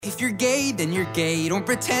If you're gay, then you're gay. Don't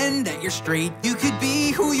pretend that you're straight. You could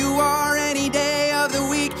be who you are any day of the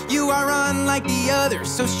week. You are unlike the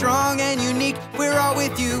others, so strong and unique. We're all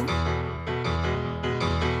with you.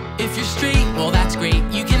 If you're straight, well that's great.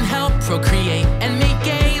 You can help procreate and make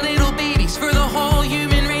gay little babies for the whole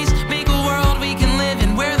human race. Make a world we can live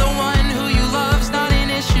in where the one who you love's not an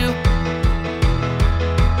issue.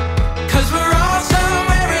 'Cause we're all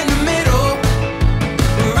somewhere in the middle.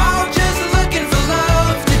 We're all just looking for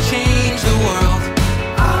love to change the world.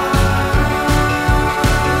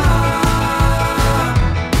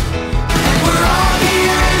 And we're all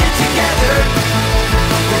here in it together.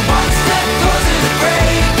 We're one step closer to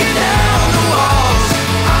breaking down the walls.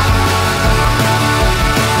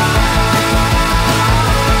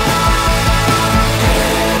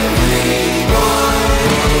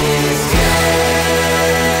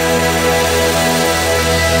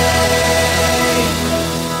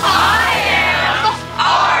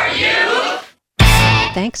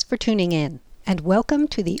 Thanks for tuning in, and welcome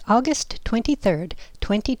to the August 23rd,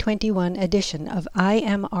 2021 edition of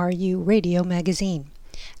IMRU Radio Magazine,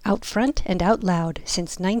 out front and out loud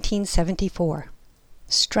since 1974.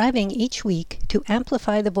 Striving each week to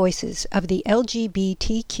amplify the voices of the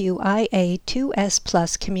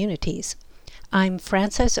LGBTQIA2S+ communities. I'm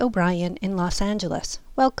Frances O'Brien in Los Angeles.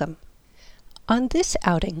 Welcome. On this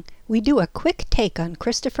outing, we do a quick take on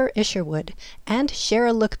Christopher Isherwood and share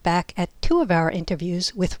a look back at two of our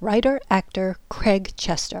interviews with writer-actor Craig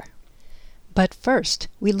Chester. But first,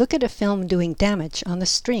 we look at a film doing damage on the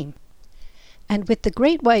stream. And with the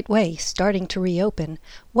Great White Way starting to reopen,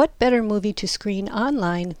 what better movie to screen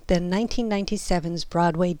online than 1997's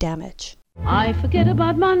Broadway Damage? I forget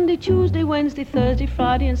about Monday, Tuesday, Wednesday, Thursday,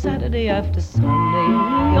 Friday, and Saturday after Sunday in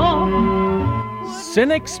New York.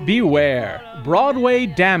 Cynics beware. Broadway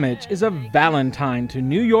Damage is a valentine to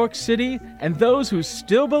New York City and those who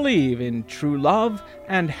still believe in true love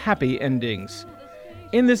and happy endings.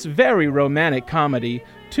 In this very romantic comedy,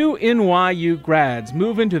 two NYU grads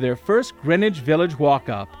move into their first Greenwich Village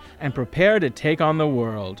walk-up and prepare to take on the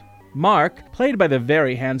world. Mark, played by the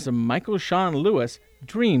very handsome Michael Sean Lewis,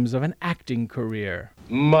 dreams of an acting career.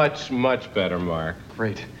 Much, much better, Mark.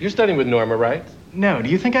 Great. You're studying with Norma, right? No, do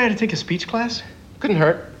you think I had to take a speech class? Couldn't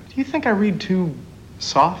hurt. Do you think I read too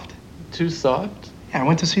soft? Too soft? Yeah, I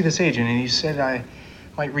went to see this agent and he said I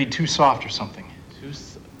might read too soft or something.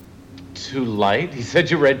 Too light? He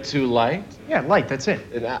said you read too light? Yeah, light, that's it.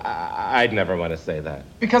 And I'd never want to say that.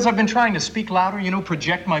 Because I've been trying to speak louder,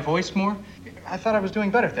 project my voice more. I thought I was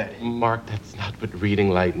doing better at that. Mark, that's not what reading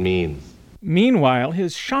light means. Meanwhile,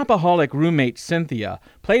 his shopaholic roommate Cynthia,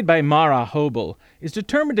 played by Mara Hobel, is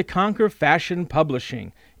determined to conquer fashion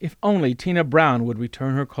publishing, if only Tina Brown would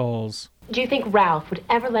return her calls. Do you think Ralph would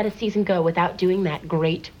ever let a season go without doing that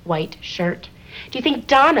great white shirt? Do you think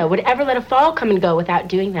Donna would ever let a fall come and go without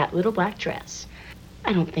doing that little black dress?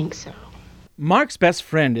 I don't think so. Mark's best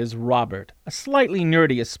friend is Robert, a slightly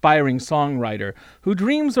nerdy aspiring songwriter who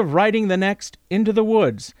dreams of writing the next Into the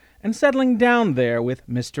Woods and settling down there with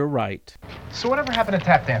Mr. Right. So whatever happened to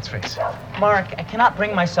Tap Dance Face? Mark, I cannot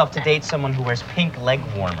bring myself to date someone who wears pink leg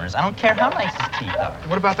warmers. I don't care how nice his teeth are.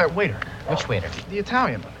 What about that waiter? Which waiter? The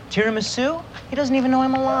Italian one. Tiramisu? He doesn't even know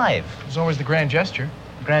I'm alive. There's always the grand gesture.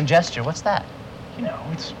 Grand gesture? What's that?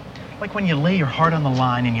 It's like when you lay your heart on the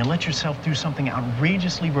line and you let yourself do something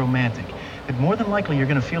outrageously romantic. That more than likely you're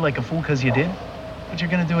going to feel like a fool because you did, but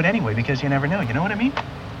you're going to do it anyway because you never know. You know what I mean?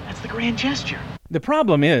 That's the grand gesture. The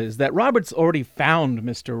problem is that Robert's already found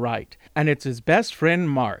Mr. Right, and it's his best friend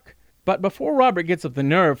Mark. But before Robert gets up the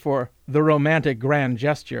nerve for the romantic grand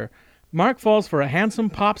gesture, Mark falls for a handsome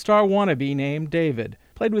pop star wannabe named David,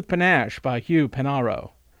 played with panache by Hugh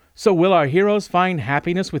Panaro. So will our heroes find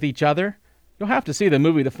happiness with each other? You'll have to see the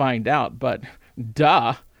movie to find out, but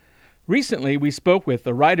duh. Recently, we spoke with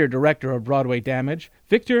the writer-director of Broadway Damage,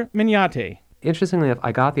 Victor Mignati. Interestingly,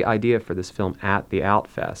 I got the idea for this film at the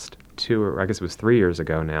Outfest, 3 years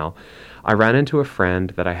ago now. I ran into a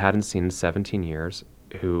friend that I hadn't seen in 17 years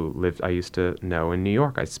who I used to know in New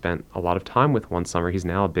York. I spent a lot of time with one summer. He's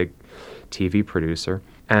now a big TV producer.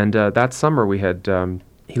 And that summer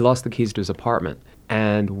he lost the keys to his apartment.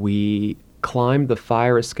 And we climbed the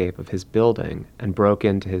fire escape of his building and broke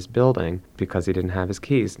into his building because he didn't have his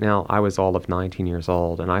keys. Now, I was all of 19 years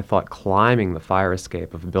old, and I thought climbing the fire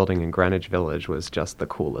escape of a building in Greenwich Village was just the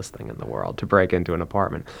coolest thing in the world, to break into an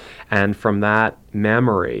apartment. And from that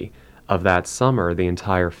memory of that summer, the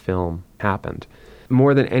entire film happened.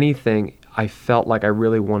 More than anything, I felt like I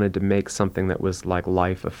really wanted to make something that was like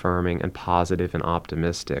life-affirming and positive and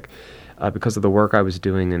optimistic. Because of the work I was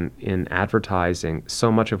doing in advertising,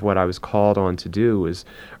 so much of what I was called on to do was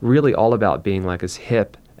really all about being like as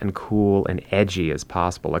hip and cool and edgy as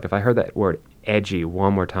possible. Like if I heard that word edgy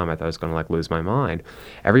one more time, I thought I was going to like lose my mind.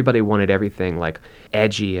 Everybody wanted everything like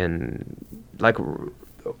edgy and like,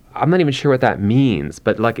 I'm not even sure what that means,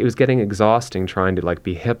 but like it was getting exhausting trying to like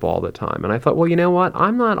be hip all the time. And I thought, well, you know what?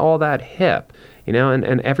 I'm not all that hip, you know,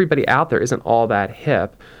 and everybody out there isn't all that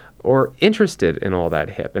hip or interested in all that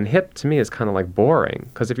hip. And hip to me is kind of like boring,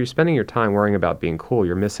 because if you're spending your time worrying about being cool,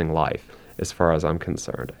 you're missing life as far as I'm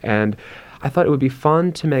concerned. And I thought it would be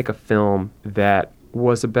fun to make a film that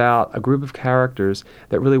was about a group of characters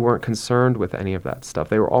that really weren't concerned with any of that stuff.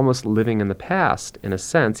 They were almost living in the past in a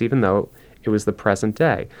sense, even though it was the present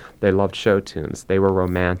day. They loved show tunes. They were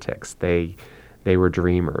romantics. They were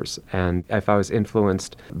dreamers. And if I was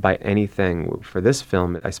influenced by anything for this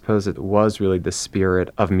film, I suppose it was really the spirit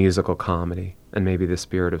of musical comedy and maybe the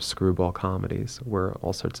spirit of screwball comedies where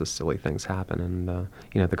all sorts of silly things happen and,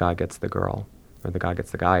 the guy gets the girl or the guy gets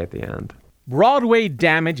the guy at the end. Broadway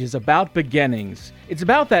Damage is about beginnings. It's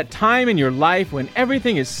about that time in your life when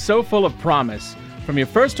everything is so full of promise, from your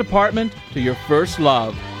first apartment to your first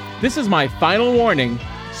love. This is my final warning.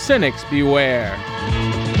 Cynics beware.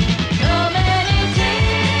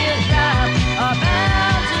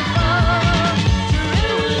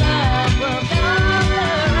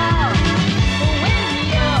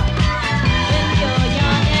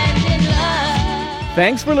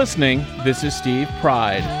 Thanks for listening. This is Steve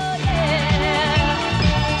Pride.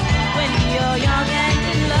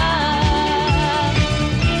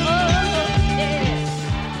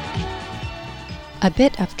 A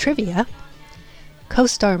bit of trivia.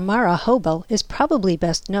 Co-star Mara Hobel is probably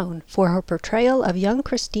best known for her portrayal of young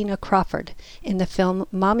Christina Crawford in the film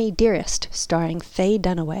Mommy Dearest, starring Faye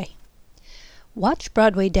Dunaway. Watch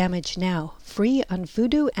Broadway Damage now, free on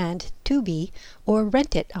Vudu and Tubi, or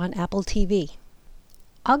rent it on Apple TV.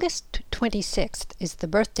 August 26th is the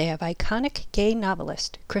birthday of iconic gay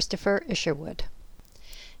novelist Christopher Isherwood.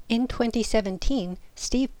 In 2017,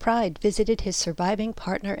 Steve Pride visited his surviving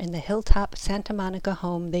partner in the Hilltop Santa Monica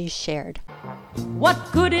home they shared. What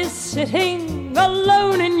good is sitting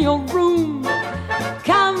alone in your room?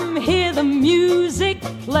 Come hear the music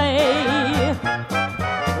play.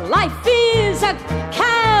 Life is a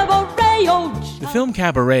cabaret. The film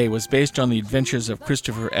Cabaret was based on the adventures of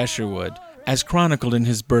Christopher Isherwood, as chronicled in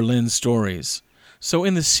his Berlin stories. So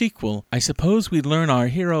in the sequel, I suppose we'd learn our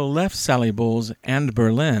hero left Sally Bowles and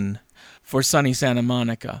Berlin for sunny Santa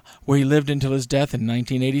Monica, where he lived until his death in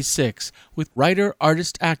 1986 with writer,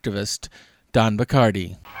 artist, activist Don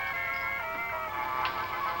Bacardi.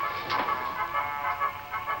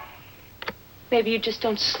 Maybe you just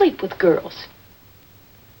don't sleep with girls.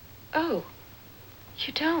 Oh,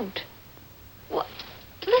 you don't? Well,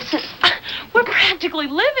 listen, we're practically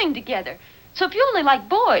living together. So if you only like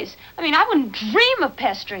boys, I wouldn't dream of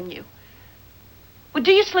pestering you. Well,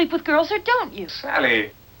 do you sleep with girls or don't you?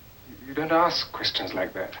 Sally, you don't ask questions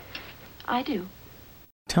like that. I do.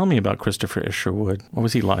 Tell me about Christopher Isherwood. What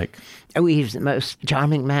was he like? Oh, he was the most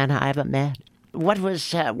charming man I ever met. What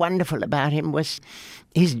was wonderful about him was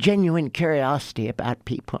his genuine curiosity about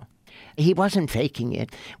people. He wasn't faking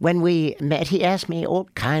it. When we met, he asked me all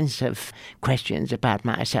kinds of questions about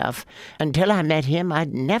myself. Until I met him,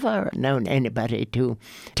 I'd never known anybody to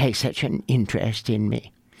take such an interest in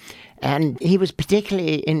me. And he was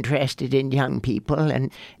particularly interested in young people,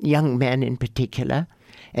 and young men in particular.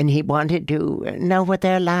 And he wanted to know what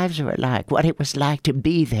their lives were like, what it was like to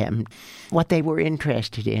be them, what they were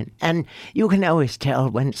interested in. And you can always tell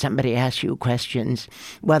when somebody asks you questions,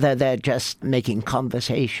 whether they're just making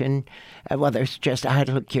conversation, whether it's just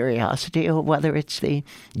idle curiosity, or whether it's the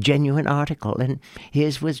genuine article. And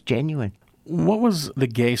his was genuine. What was the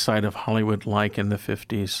gay side of Hollywood like in the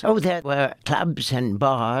 50s? Oh, there were clubs and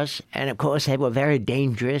bars, and of course they were very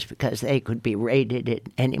dangerous because they could be raided at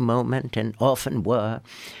any moment, and often were.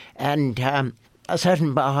 And a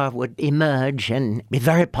certain bar would emerge and be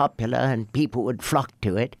very popular, and people would flock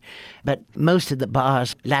to it. But most of the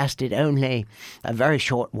bars lasted only a very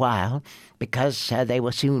short while because they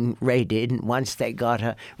were soon raided, and once they got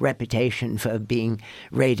a reputation for being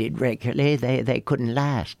raided regularly, they couldn't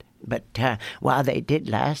last. But while they did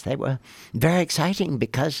last, they were very exciting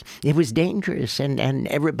because it was dangerous, and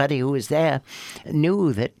everybody who was there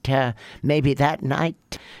knew that maybe that night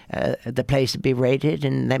the place would be raided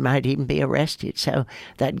and they might even be arrested. So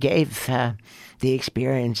that gave the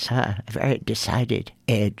experience a very decided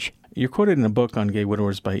edge. You're quoted in a book on gay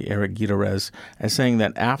widowers by Eric Gutierrez as saying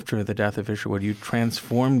that after the death of Isherwood, you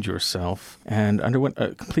transformed yourself and underwent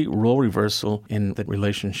a complete role reversal in the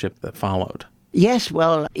relationship that followed. Yes,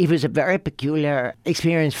 well, it was a very peculiar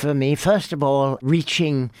experience for me. First of all,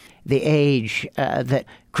 reaching the age that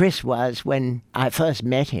Chris was when I first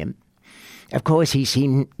met him. Of course, he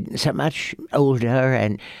seemed so much older,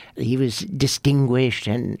 and he was distinguished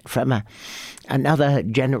and from another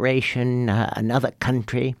generation, another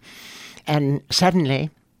country. And suddenly,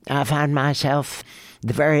 I found myself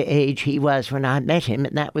the very age he was when I met him,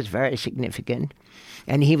 and that was very significant.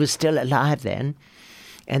 And he was still alive then.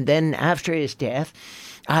 And then after his death,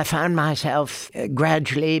 I found myself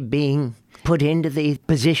gradually being put into the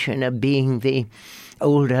position of being the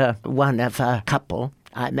older one of a couple.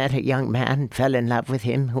 I met a young man, fell in love with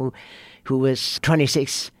him, who was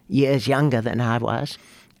 26 years younger than I was.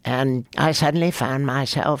 And I suddenly found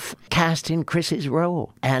myself cast in Chris's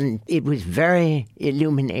role. And it was very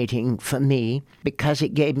illuminating for me because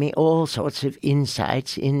it gave me all sorts of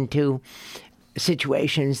insights into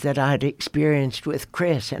situations that I'd experienced with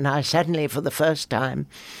Chris. And I suddenly, for the first time,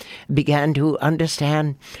 began to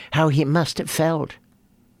understand how he must have felt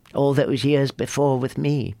all those years before with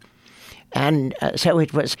me. And so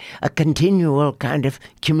it was a continual kind of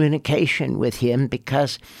communication with him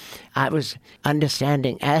because I was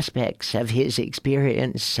understanding aspects of his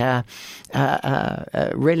experience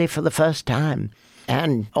really for the first time.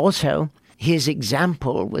 And also, his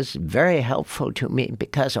example was very helpful to me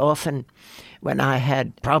because often when I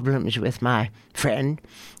had problems with my friend,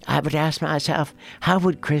 I would ask myself, how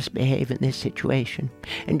would Chris behave in this situation?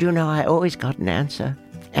 And you know, I always got an answer.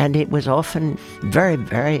 And it was often very,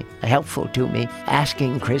 very helpful to me,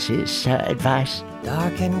 asking Chris's advice.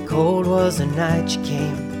 Dark and cold was the night you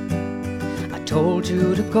came. I told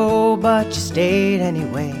you to go, but you stayed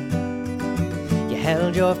anyway. You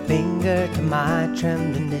held your finger to my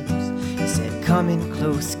trembling lips. You said, come in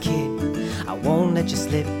close, kid, I won't let you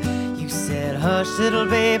slip. You said, hush, little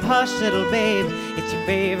babe, it's your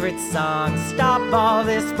favorite song. Stop all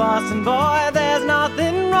this fussing, boy, there's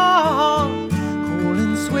nothing wrong. Cool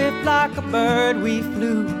and swift like a bird we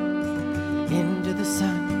flew into the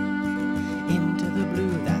sun, into the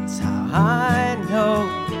blue. That's how I know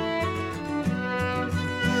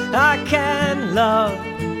I can love,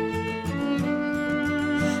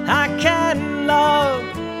 I can love,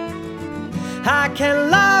 I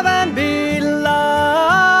can love and be loved.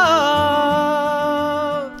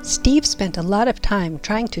 Steve spent a lot of time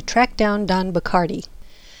trying to track down Don Bacardi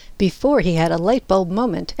before he had a light bulb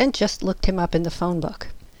moment and just looked him up in the phone book.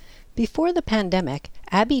 Before the pandemic,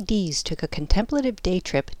 Abby Dees took a contemplative day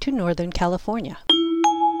trip to Northern California.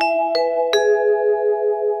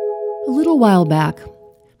 A little while back,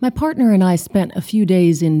 my partner and I spent a few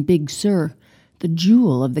days in Big Sur, the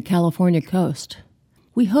jewel of the California coast.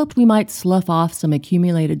 We hoped we might slough off some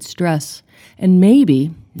accumulated stress and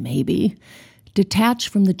maybe, detach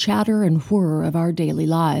from the chatter and whir of our daily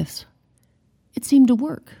lives. It seemed to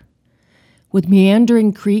work. With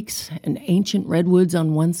meandering creeks and ancient redwoods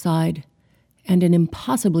on one side and an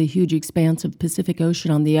impossibly huge expanse of Pacific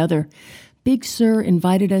Ocean on the other, Big Sur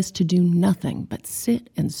invited us to do nothing but sit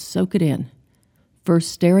and soak it in,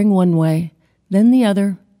 first staring one way, then the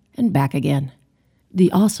other, and back again.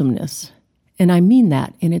 The awesomeness, and I mean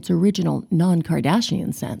that in its original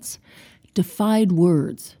non-Kardashian sense, defied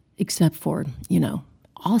words, except for,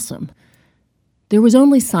 awesome. There was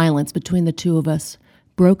only silence between the two of us,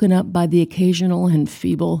 broken up by the occasional and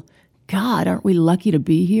feeble, God, aren't we lucky to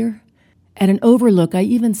be here? At an overlook, I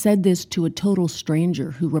even said this to a total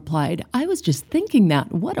stranger who replied, I was just thinking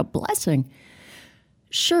that. What a blessing.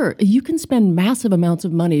 Sure, you can spend massive amounts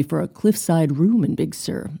of money for a cliffside room in Big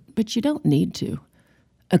Sur, but you don't need to.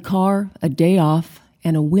 A car, a day off,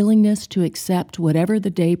 and a willingness to accept whatever the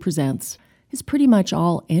day presents is pretty much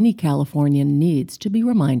all any Californian needs to be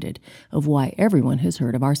reminded of why everyone has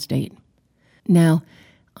heard of our state. Now,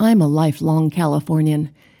 I'm a lifelong Californian,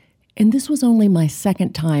 and this was only my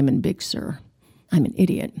second time in Big Sur. I'm an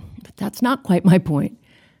idiot, but that's not quite my point.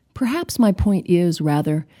 Perhaps my point is,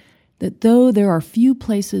 rather, that though there are few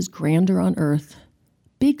places grander on earth,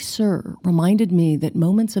 Big Sur reminded me that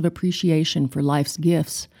moments of appreciation for life's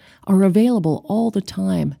gifts are available all the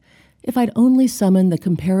time if I'd only summon the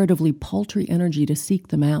comparatively paltry energy to seek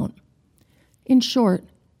them out. In short,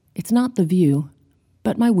 it's not the view,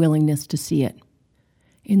 but my willingness to see it.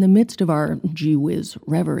 In the midst of our gee whiz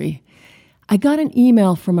reverie, I got an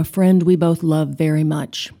email from a friend we both love very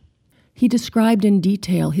much. He described in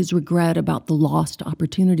detail his regret about the lost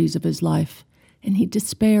opportunities of his life, and he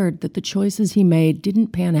despaired that the choices he made didn't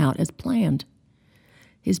pan out as planned.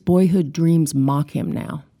 His boyhood dreams mock him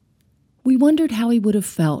now. We wondered how he would have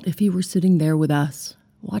felt if he were sitting there with us,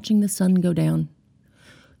 watching the sun go down.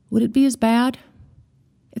 Would it be as bad?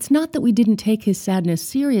 It's not that we didn't take his sadness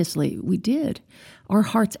seriously. We did. Our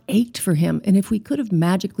hearts ached for him, and if we could have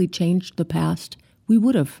magically changed the past, we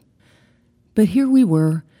would have. But here we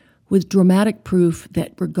were, with dramatic proof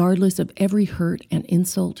that regardless of every hurt and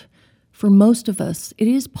insult, for most of us, it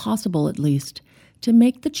is possible at least, to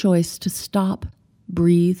make the choice to stop,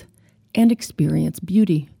 breathe, and experience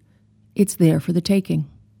beauty. It's there for the taking.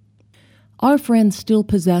 Our friend still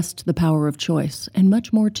possessed the power of choice, and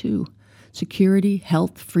much more too. Security,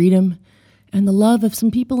 health, freedom, and the love of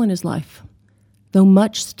some people in his life. Though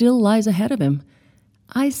much still lies ahead of him,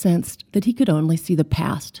 I sensed that he could only see the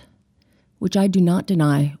past, which I do not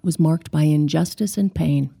deny was marked by injustice and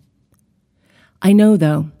pain. I know,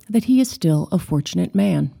 though, that he is still a fortunate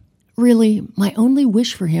man. Really, my only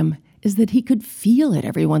wish for him is that he could feel it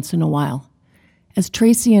every once in a while, as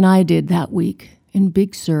Tracy and I did that week in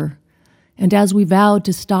Big Sur, and as we vowed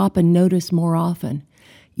to stop and notice more often,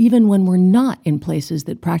 even when we're not in places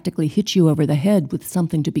that practically hit you over the head with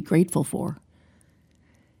something to be grateful for.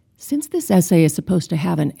 Since this essay is supposed to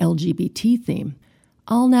have an LGBT theme,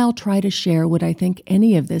 I'll now try to share what I think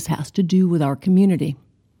any of this has to do with our community.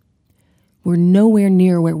 We're nowhere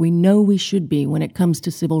near where we know we should be when it comes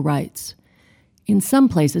to civil rights. In some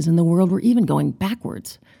places in the world, we're even going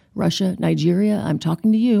backwards. Russia, Nigeria, I'm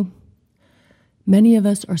talking to you. Many of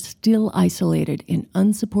us are still isolated in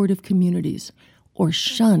unsupportive communities or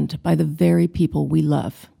shunned by the very people we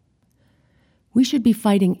love. We should be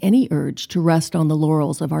fighting any urge to rest on the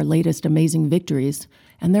laurels of our latest amazing victories,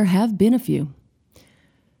 and there have been a few.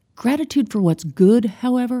 Gratitude for what's good,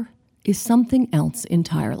 however, is something else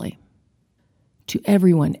entirely. To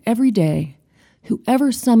everyone, every day,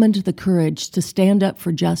 whoever summoned the courage to stand up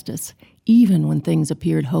for justice, even when things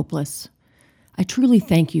appeared hopeless, I truly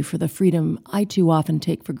thank you for the freedom I too often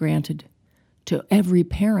take for granted. To every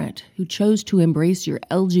parent who chose to embrace your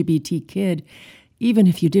LGBT kid, even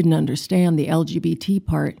if you didn't understand the LGBT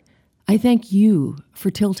part, I thank you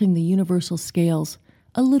for tilting the universal scales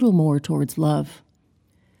a little more towards love.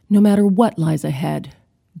 No matter what lies ahead,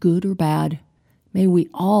 good or bad, may we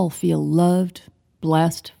all feel loved,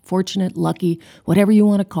 blessed, fortunate, lucky, whatever you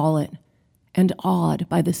want to call it, and awed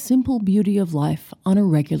by the simple beauty of life on a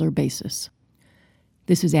regular basis.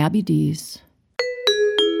 This is Abby Dees.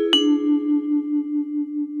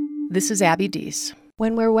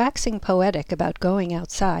 When we're waxing poetic about going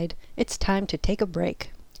outside, it's time to take a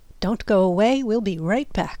break. Don't go away, we'll be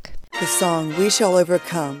right back. The song We Shall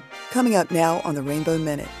Overcome, coming up now on the Rainbow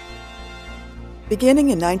Minute. Beginning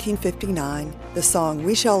in 1959, the song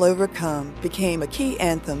We Shall Overcome became a key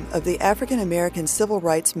anthem of the African American civil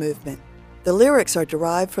rights movement. The lyrics are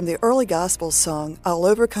derived from the early gospel song I'll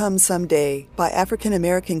Overcome Someday by African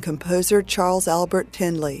American composer Charles Albert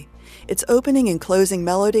Tindley. Its opening and closing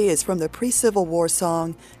melody is from the pre-Civil War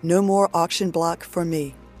song No More Auction Block for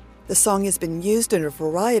Me. The song has been used in a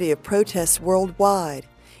variety of protests worldwide.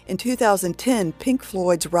 In 2010, Pink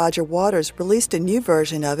Floyd's Roger Waters released a new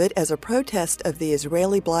version of it as a protest of the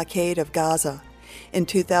Israeli blockade of Gaza. In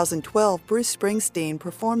 2012, Bruce Springsteen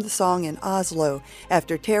performed the song in Oslo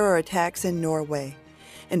after terror attacks in Norway.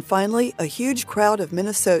 And finally, a huge crowd of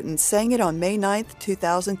Minnesotans sang it on May 9,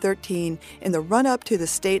 2013, in the run-up to the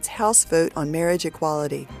state's House vote on marriage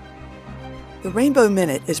equality. The Rainbow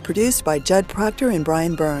Minute is produced by Judd Proctor and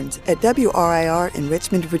Brian Burns at WRIR in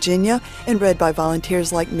Richmond, Virginia, and read by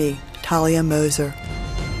volunteers like me, Talia Moser.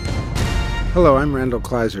 Hello, I'm Randall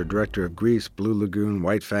Kleiser, Director of Grease, Blue Lagoon,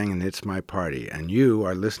 White Fang, and It's My Party, and you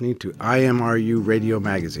are listening to IMRU Radio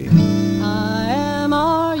Magazine.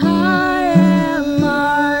 IMRU.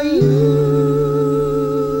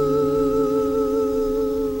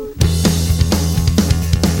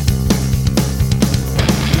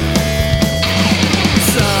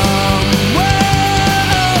 Somewhere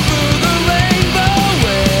over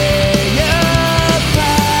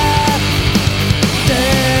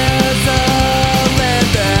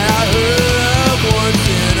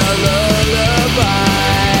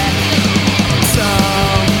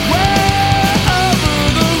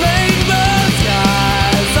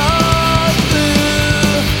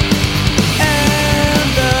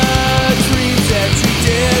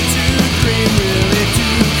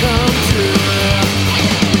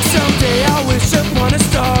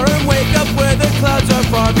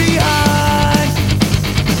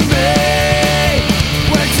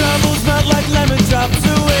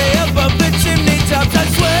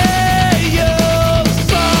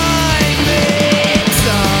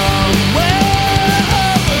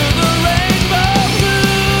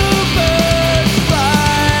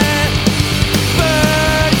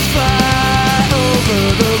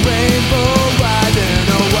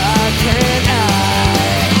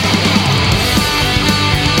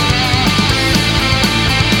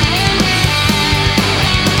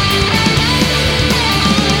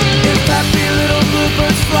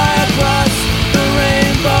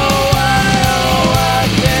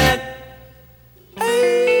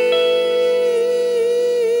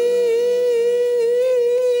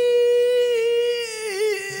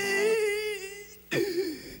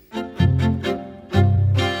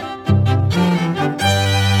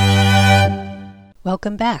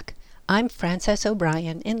Welcome back. I'm Frances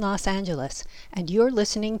O'Brien in Los Angeles, and you're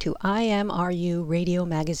listening to IMRU Radio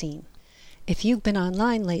Magazine. If you've been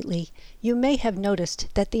online lately, you may have noticed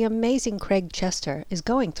that the amazing Craig Chester is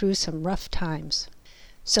going through some rough times.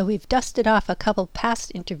 So we've dusted off a couple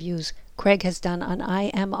past interviews Craig has done on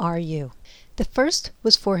IMRU. The first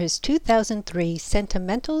was for his 2003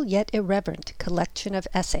 sentimental yet irreverent collection of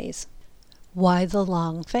essays, Why the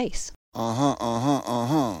Long Face?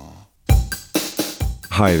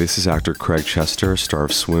 Hi, this is actor Craig Chester, star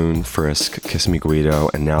of Swoon, Frisk, Kiss Me Guido,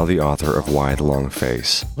 and now the author of Why the Long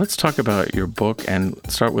Face. Let's talk about your book and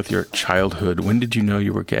start with your childhood. When did you know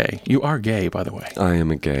you were gay? You are gay, by the way. I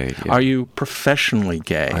am a gay. Yeah. Are you professionally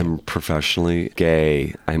gay? I'm professionally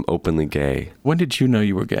gay. I'm openly gay. When did you know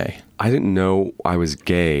you were gay? I didn't know I was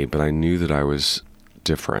gay, but I knew that I was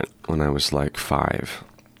different when I was like 5.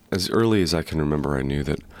 As early as I can remember, I knew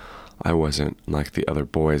that I wasn't like the other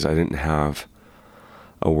boys. I didn't have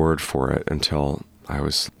a word for it until I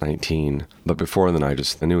was 19. But before then, I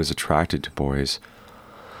knew I was attracted to boys,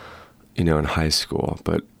 in high school.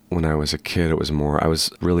 But when I was a kid, I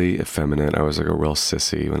was really effeminate. I was like a real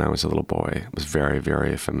sissy when I was a little boy. I was very,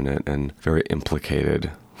 very effeminate and very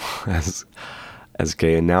implicated as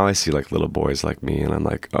gay. And now I see like little boys like me, and I'm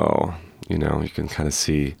like, oh, you can kind of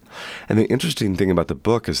see. And the interesting thing about the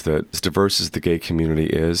book is that as diverse as the gay community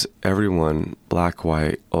is, everyone, black,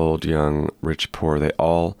 white, old, young, rich, poor, they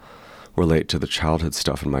all relate to the childhood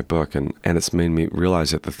stuff in my book. And it's made me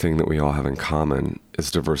realize that the thing that we all have in common,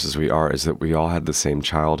 as diverse as we are, is that we all had the same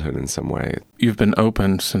childhood in some way. You've been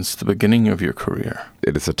open since the beginning of your career.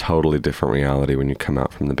 It is a totally different reality when you come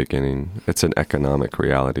out from the beginning. It's an economic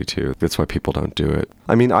reality, too. That's why people don't do it.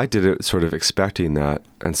 I mean, I did it sort of expecting that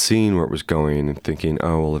and seeing where it was going and thinking,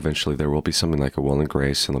 oh, well, eventually there will be something like a Will and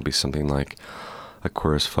Grace and there'll be something like a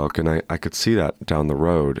Queer as Folk. And I could see that down the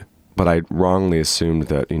road. But I wrongly assumed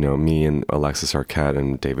that, me and Alexis Arquette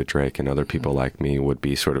and David Drake and other people like me would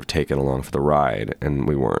be sort of taken along for the ride, and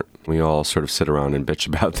we weren't. We all sort of sit around and bitch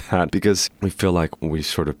about that because we feel like we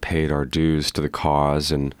sort of paid our dues to the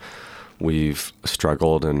cause, and we've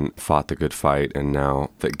struggled and fought the good fight, and now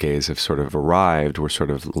that gays have sort of arrived, we're sort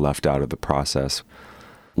of left out of the process.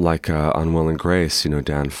 Like on Will and Grace,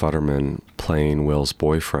 Dan Futterman playing Will's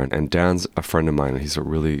boyfriend, and Dan's a friend of mine, and he's a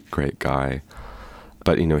really great guy.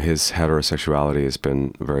 But, his heterosexuality has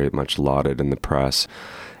been very much lauded in the press,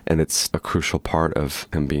 and it's a crucial part of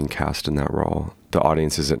him being cast in that role. The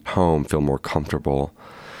audiences at home feel more comfortable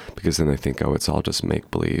because then they think, oh, it's all just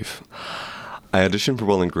make-believe. I auditioned for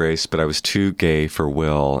Will and Grace, but I was too gay for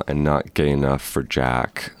Will and not gay enough for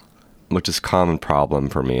Jack, which is a common problem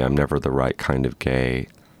for me. I'm never the right kind of gay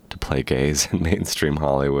to play gays in mainstream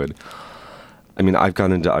Hollywood. I mean, I've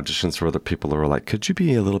gone into auditions where other people are like, could you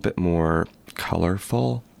be a little bit more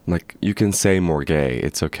colorful? Like, you can say more gay.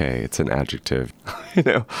 It's okay. It's an adjective,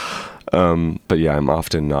 But yeah, I'm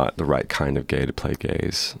often not the right kind of gay to play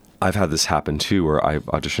gays. I've had this happen too, where I've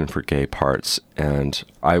auditioned for gay parts and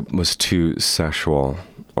I was too sexual,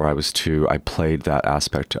 or I played that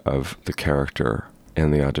aspect of the character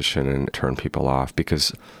in the audition and turned people off,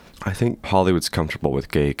 because I think Hollywood's comfortable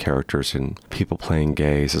with gay characters and people playing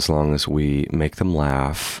gays as long as we make them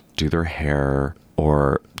laugh, do their hair,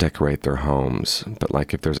 or decorate their homes. But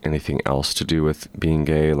like, if there's anything else to do with being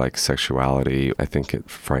gay, like sexuality, I think it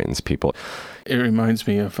frightens people. It reminds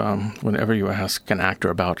me of whenever you ask an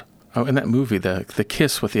actor about, in that movie, the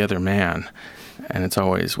kiss with the other man. And it's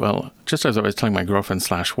always, just as I was telling my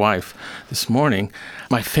girlfriend/wife this morning,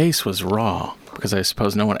 my face was raw, because I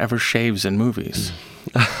suppose no one ever shaves in movies.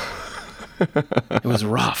 It was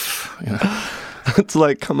rough, It's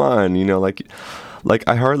like, come on, like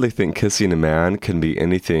I hardly think kissing a man can be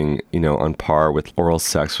anything, on par with oral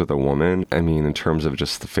sex with a woman. I mean, in terms of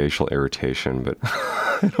just the facial irritation,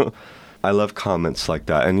 but I love comments like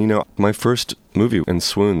that. And, my first movie in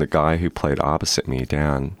Swoon, the guy who played opposite me,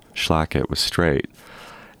 Dan Schlackett, was straight.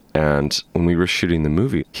 And when we were shooting the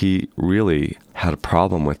movie, he really had a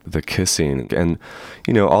problem with the kissing. And,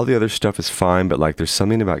 all the other stuff is fine, but like, there's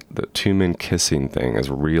something about the two men kissing thing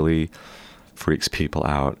is really freaks people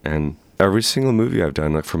out. And every single movie I've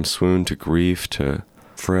done, like from Swoon to Grief to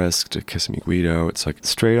Frisk to Kiss Me Guido, it's like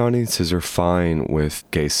straight audiences are fine with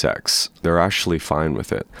gay sex. They're actually fine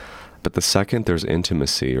with it. But the second there's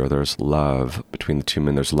intimacy or there's love between the two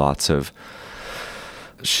men, there's lots of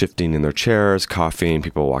shifting in their chairs, coughing,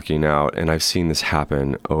 people walking out. And I've seen this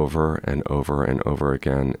happen over and over and over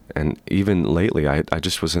again. And even lately, I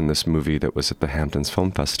just was in this movie that was at the Hamptons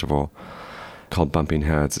Film Festival called Bumping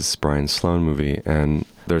Heads. It's a Brian Sloan movie. And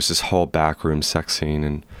there's this whole backroom sex scene.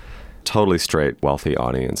 And totally straight, wealthy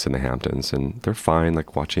audience in the Hamptons, and they're fine,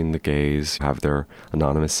 like watching the gays have their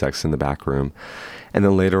anonymous sex in the back room. And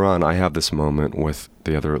then later on, I have this moment with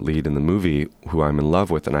the other lead in the movie who I'm in love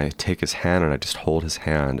with, and I take his hand and I just hold his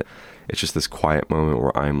hand. It's just this quiet moment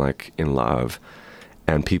where I'm like in love.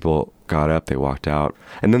 And people got up, they walked out.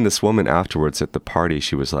 And then this woman afterwards at the party,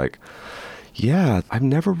 she was like, yeah, I've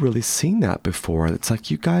never really seen that before. It's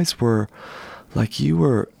like you guys were, like you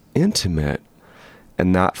were intimate.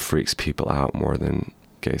 And that freaks people out more than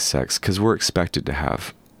gay sex, because we're expected to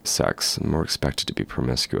have sex and we're expected to be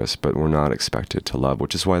promiscuous, but we're not expected to love,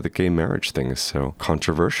 which is why the gay marriage thing is so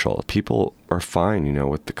controversial. People are fine, you know,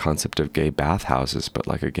 with the concept of gay bathhouses, but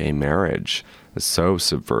like a gay marriage is so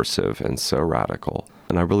subversive and so radical.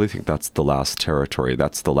 And I really think that's the last territory,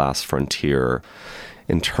 that's the last frontier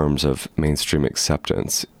in terms of mainstream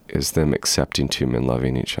acceptance, is them accepting two men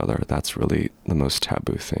loving each other. That's really the most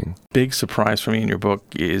taboo thing. Big surprise for me in your book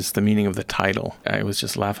is the meaning of the title. I was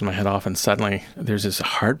just laughing my head off, and suddenly there's this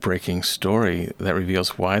heartbreaking story that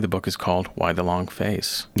reveals why the book is called Why the Long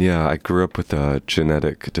Face. Yeah, I grew up with a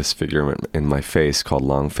genetic disfigurement in my face called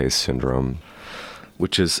long face syndrome,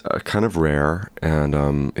 which is kind of rare, and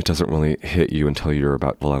it doesn't really hit you until you're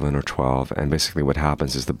about 11 or 12. And basically what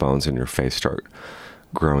happens is the bones in your face start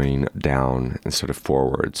growing down instead of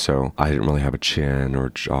forward. So I didn't really have a chin or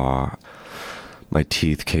jaw. My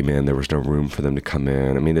teeth came in. There was no room for them to come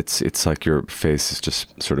in. I mean, it's like your face is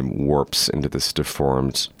just sort of warps into this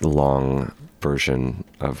deformed, long version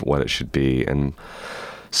of what it should be. And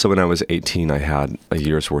so when I was 18, I had a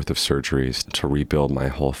year's worth of surgeries to rebuild my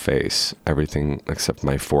whole face. Everything except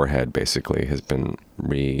my forehead basically has been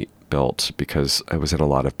rebuilt because I was in a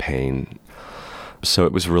lot of pain. So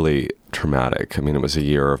it was really traumatic. I mean, it was a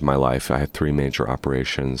year of my life. I had 3 major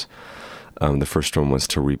operations. The first one was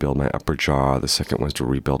to rebuild my upper jaw. The second was to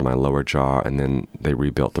rebuild my lower jaw. And then they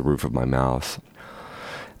rebuilt the roof of my mouth.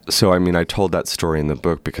 So, I mean, I told that story in the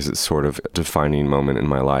book because it's sort of a defining moment in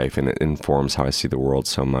my life, and it informs how I see the world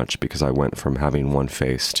so much, because I went from having one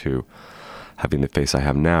face to having the face I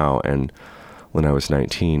have now. And when I was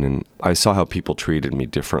 19, and I saw how people treated me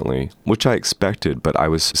differently, which I expected, but I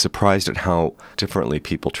was surprised at how differently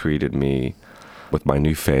people treated me with my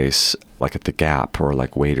new face, like at the Gap or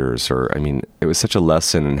like waiters, or, I mean, it was such a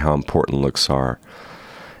lesson in how important looks are,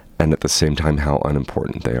 and at the same time how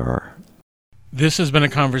unimportant they are. This has been a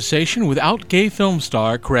conversation with out-gay film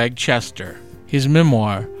star Craig Chester. His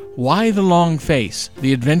memoir, Why the Long Face?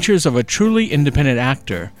 The Adventures of a Truly Independent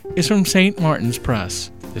Actor, is from St. Martin's Press.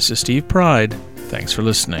 This is Steve Pride. Thanks for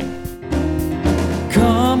listening.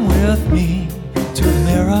 Come with me to the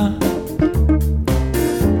mirror.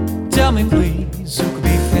 Tell me please, who could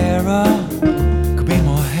be fairer, could be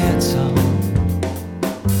more handsome,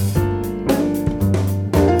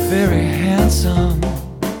 very handsome.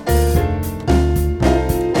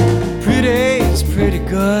 Pretty's pretty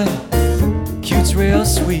good, cute's real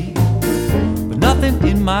sweet, but nothing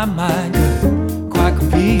in my mind could quite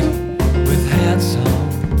compete with handsome.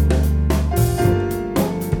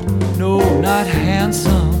 No, not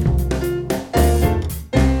handsome.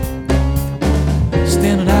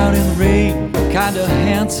 Standing out in the rain, kinda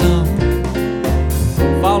handsome.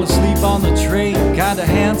 Fall asleep on the train, kinda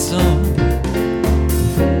handsome.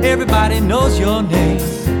 Everybody knows your name,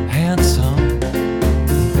 handsome.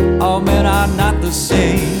 All men are not the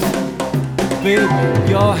same. Baby,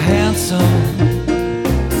 you're handsome.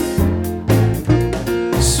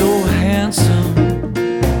 So handsome.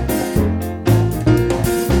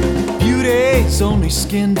 Beauty's only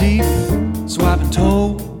skin deep, so I've been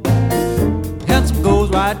told. Handsome goes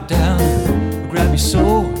right down, grab your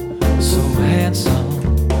soul. So handsome,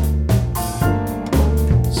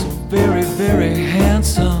 so very, very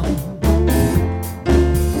handsome.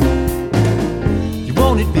 You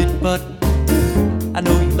won't admit, but I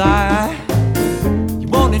know you lie. You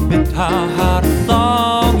won't admit how hard or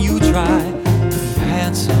long you try to be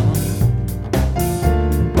handsome.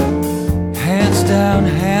 Hands down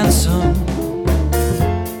handsome.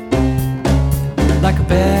 Like a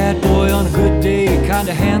bad boy on a good day,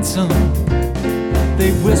 kinda handsome.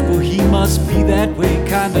 They whisper he must be that way,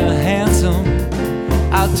 kinda handsome.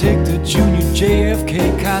 I'll take the junior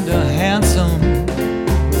JFK, kinda handsome.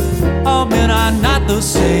 All men are not the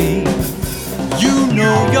same. You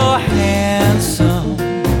know you're handsome,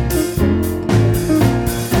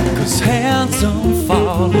 'cause handsome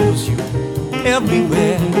follows you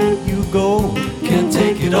everywhere you go. Can't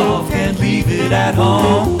take it off, can't leave it at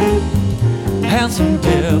home. Handsome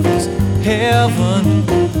devils, heaven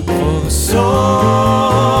for the soul.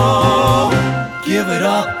 Give it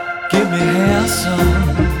up, give me handsome.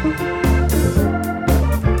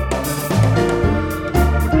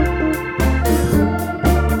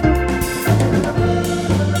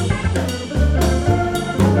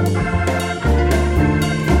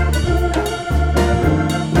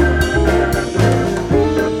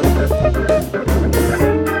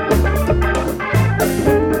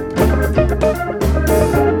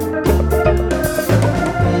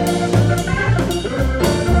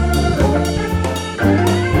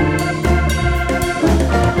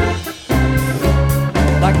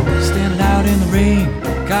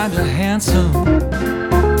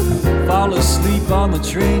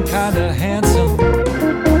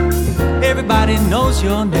 Everybody knows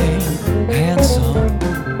your name, handsome.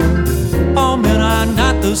 All men are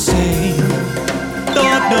not the same.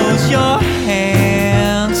 Lord knows you're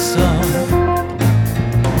handsome.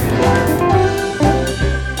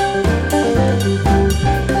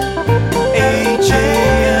 H-A-N-D-S-O-M-E,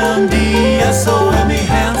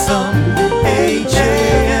 handsome.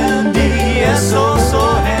 H-A-N-D-S-O, so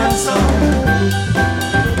handsome.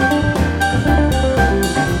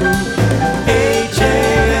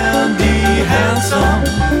 H-A-N-D, handsome.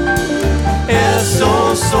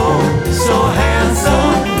 S-O, so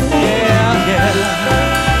handsome. Yeah, yeah.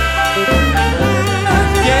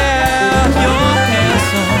 Yeah, you're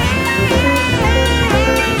handsome.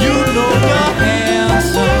 You know you're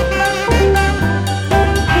handsome.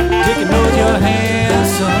 Dickie knows you're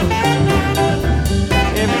handsome.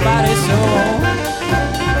 Everybody so,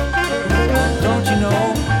 don't you know?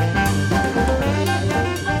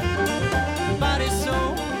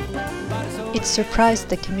 It surprised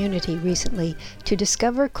the community recently to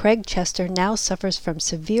discover Craig Chester now suffers from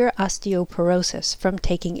severe osteoporosis from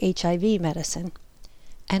taking HIV medicine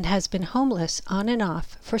and has been homeless on and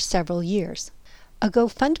off for several years. A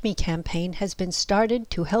GoFundMe campaign has been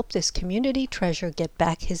started to help this community treasure get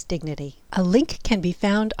back his dignity. A link can be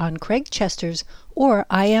found on Craig Chester's or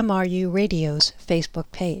IMRU Radio's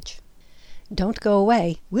Facebook page. Don't go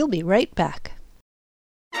away, we'll be right back.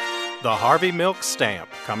 The Harvey Milk Stamp,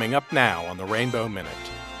 coming up now on the Rainbow Minute.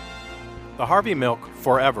 The Harvey Milk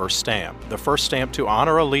Forever Stamp, the first stamp to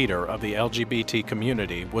honor a leader of the LGBT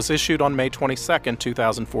community, was issued on May 22,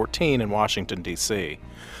 2014 in Washington, D.C.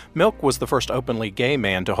 Milk was the first openly gay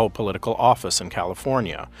man to hold political office in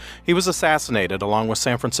California. He was assassinated along with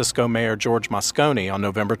San Francisco Mayor George Moscone on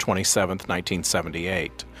November 27,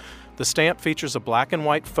 1978. The stamp features a black and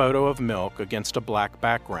white photo of Milk against a black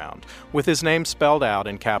background, with his name spelled out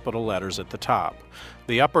in capital letters at the top.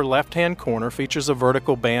 The upper left-hand corner features a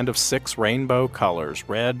vertical band of 6 rainbow colors: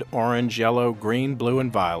 red, orange, yellow, green, blue,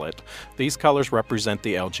 and violet. These colors represent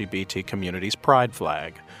the LGBT community's pride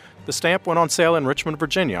flag. The stamp went on sale in Richmond,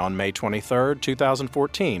 Virginia on May 23,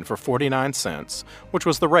 2014 for 49 cents, which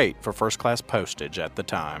was the rate for first-class postage at the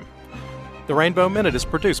time. The Rainbow Minute is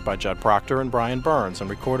produced by Judd Proctor and Brian Burns and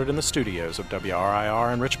recorded in the studios of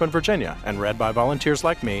WRIR in Richmond, Virginia, and read by volunteers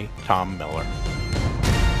like me, Tom Miller.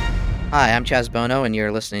 Hi, I'm Chaz Bono, and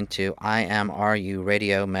you're listening to IMRU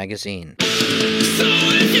Radio Magazine. So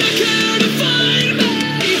if you care to find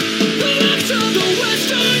me, look to the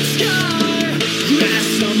western sky. As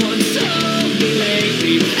someone told me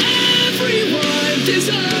lately, everyone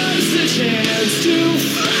deserves a chance to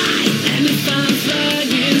fly. And if I'm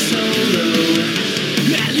flying solo,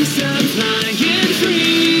 at least I'm flying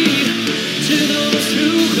free. To those who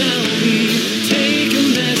found me, take a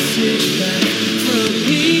message back from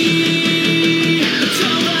me.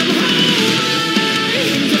 Tell them I'm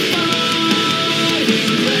defying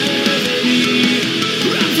gravity.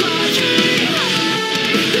 I'm flying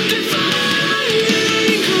high,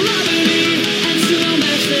 defying gravity, and still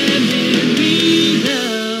match them in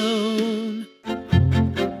renown.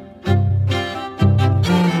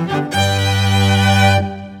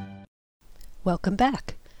 Welcome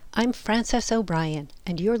back. I'm Frances O'Brien,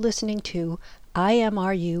 and you're listening to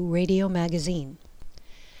IMRU Radio Magazine.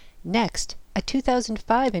 Next, a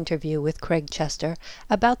 2005 interview with Craig Chester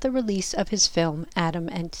about the release of his film Adam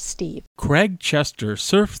and Steve. Craig Chester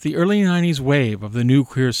surfed the early 90s wave of the new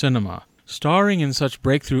queer cinema, starring in such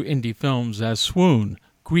breakthrough indie films as Swoon,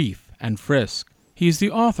 Grief, and Frisk. He is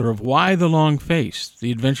the author of Why the Long Face,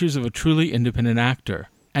 The Adventures of a Truly Independent Actor,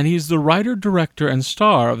 and he is the writer, director, and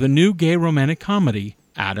star of the new gay romantic comedy,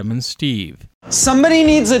 Adam and Steve. Somebody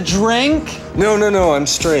needs a drink? No, I'm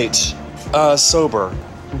straight. Sober.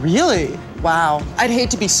 Really? Wow. I'd hate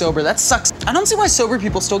to be sober. That sucks. I don't see why sober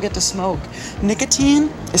people still get to smoke. Nicotine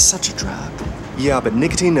is such a drug. Yeah, but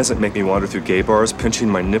nicotine doesn't make me wander through gay bars, pinching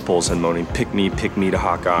my nipples and moaning, pick me to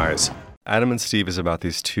hot guys. Adam and Steve is about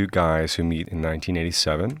these two guys who meet in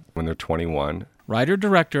 1987 when they're 21. Writer,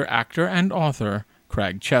 director, actor, and author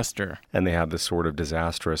Craig Chester. And they have this sort of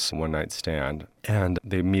disastrous one-night stand. And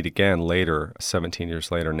they meet again later, 17 years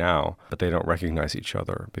later now, but they don't recognize each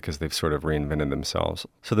other because they've sort of reinvented themselves.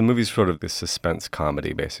 So the movie's sort of this suspense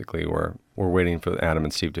comedy, basically, where we're waiting for Adam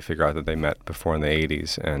and Steve to figure out that they met before in the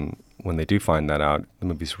 80s. And when they do find that out, the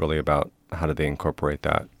movie's really about how do they incorporate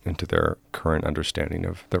that into their current understanding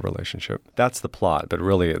of their relationship. That's the plot, but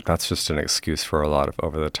really that's just an excuse for a lot of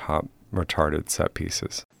over-the-top, retarded set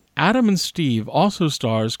pieces. Adam and Steve also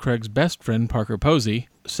stars Craig's best friend Parker Posey,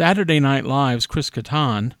 Saturday Night Live's Chris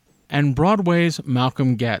Kattan, and Broadway's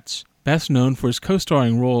Malcolm Getz, best known for his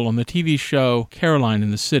co-starring role on the TV show Caroline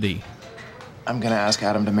in the City. I'm gonna ask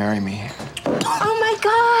Adam to marry me. Oh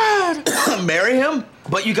my God! Marry him?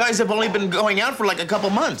 But you guys have only been going out for like a couple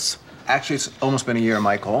months. Actually, it's almost been a year,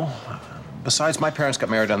 Michael. Besides, my parents got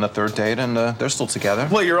married on the third date, and they're still together.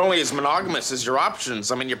 Well, you're only as monogamous as your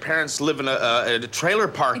options. I mean, your parents live in a trailer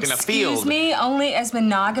park in a field. Excuse me, only as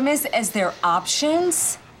monogamous as their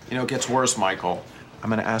options? You know, it gets worse, Michael. I'm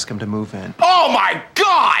gonna ask him to move in. Oh, my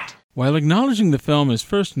God! While acknowledging the film is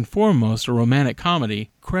first and foremost a romantic comedy,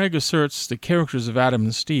 Craig asserts the characters of Adam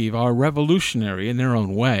and Steve are revolutionary in their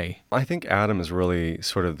own way. I think Adam is really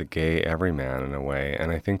sort of the gay everyman in a way, and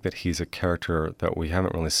I think that he's a character that we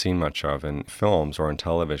haven't really seen much of in films or in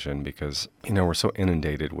television because, you know, we're so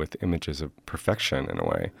inundated with images of perfection in a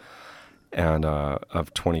way, and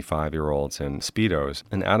of 25-year-olds in Speedos.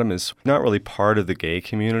 And Adam is not really part of the gay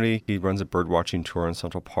community. He runs a birdwatching tour in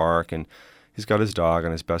Central Park, and he's got his dog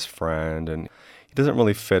and his best friend, and he doesn't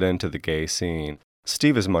really fit into the gay scene.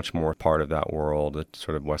 Steve is much more part of that world, the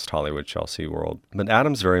sort of West Hollywood, Chelsea world. But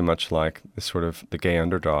Adam's very much like the sort of the gay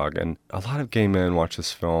underdog. And a lot of gay men watch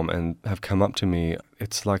this film and have come up to me.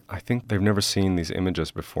 It's like, I think they've never seen these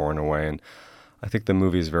images before in a way. And I think the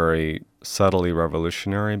movie is very subtly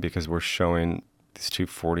revolutionary because we're showing these two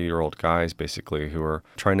 40-year-old guys basically who are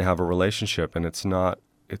trying to have a relationship. And it's not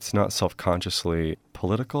self-consciously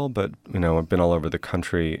political, but, you know, I've been all over the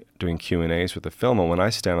country doing Q&As with the film, and when I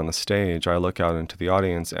stand on the stage, I look out into the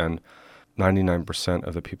audience, and 99%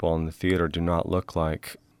 of the people in the theater do not look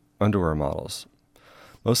like underwear models.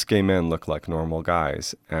 Most gay men look like normal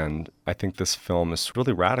guys, and I think this film is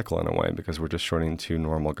really radical in a way because we're just showing two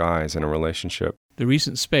normal guys in a relationship. The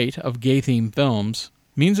recent spate of gay-themed films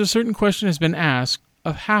means a certain question has been asked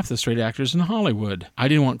of half the straight actors in Hollywood. I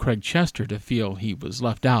didn't want Craig Chester to feel he was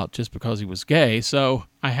left out just because he was gay, so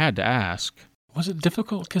I had to ask, was it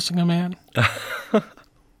difficult kissing a man?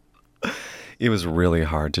 It was really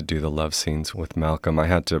hard to do the love scenes with Malcolm. I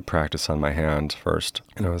had to practice on my hand first,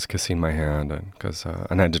 and I was kissing my hand, and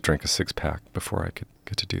I had to drink a six-pack before I could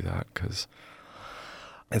get to do that, because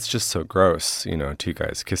it's just so gross, you know, two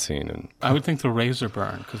guys kissing. And I would think the razor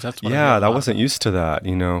burn, because that's what I wasn't used to that,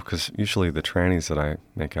 you know, because usually the trannies that I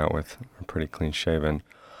make out with are pretty clean-shaven.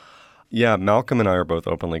 Yeah, Malcolm and I are both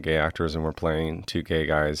openly gay actors, and we're playing two gay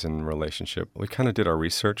guys in a relationship. We kind of did our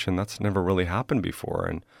research, and that's never really happened before.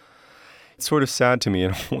 And it's sort of sad to me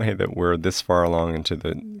in a way that we're this far along into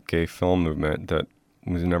the gay film movement that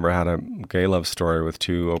we've never had a gay love story with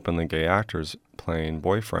two openly gay actors playing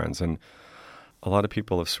boyfriends. And a lot of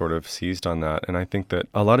people have sort of seized on that, and I think that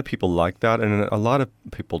a lot of people like that, and a lot of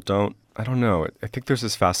people don't. I don't know. I think there's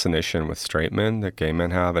this fascination with straight men that gay men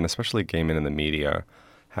have, and especially gay men in the media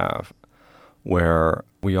have, where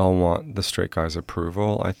we all want the straight guy's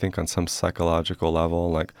approval, I think, on some psychological level.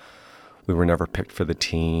 Like, we were never picked for the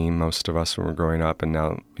team, most of us, when we were growing up, and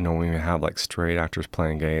now, you know, when we have, like, straight actors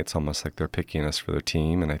playing gay, it's almost like they're picking us for their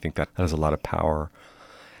team, and I think that has a lot of power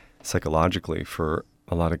psychologically for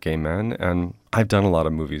a lot of gay men. And I've done a lot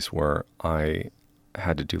of movies where I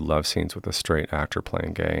had to do love scenes with a straight actor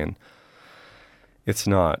playing gay, and it's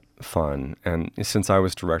not fun. And since I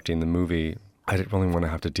was directing the movie, I didn't really want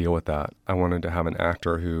to have to deal with that. I wanted to have an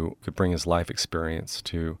actor who could bring his life experience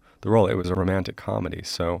to the role. It was a romantic comedy.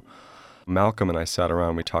 So Malcolm and I sat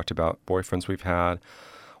around, we talked about boyfriends we've had.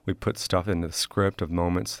 We put stuff into the script of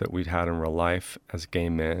moments that we'd had in real life as gay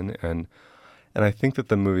men, and I think that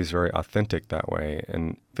the movie is very authentic that way.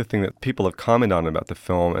 And the thing that people have commented on about the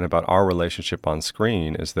film and about our relationship on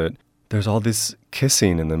screen is that there's all this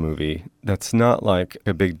kissing in the movie that's not like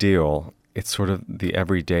a big deal. It's sort of the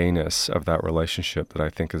everydayness of that relationship that I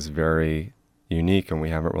think is very unique, and we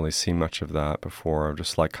haven't really seen much of that before.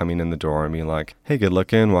 Just like coming in the door and being like, hey, good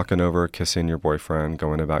looking, walking over, kissing your boyfriend,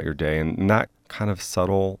 going about your day. And that kind of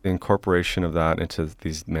subtle incorporation of that into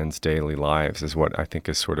these men's daily lives is what I think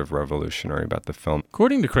is sort of revolutionary about the film.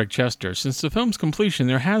 According to Craig Chester, since the film's completion,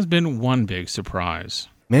 there has been one big surprise.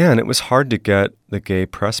 Man, it was hard to get the gay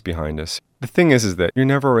press behind us. The thing is that you're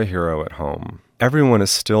never a hero at home. Everyone is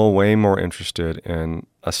still way more interested in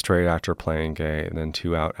a straight actor playing gay than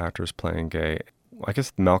two out actors playing gay. I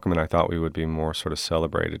guess Malcolm and I thought we would be more sort of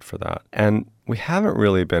celebrated for that. And we haven't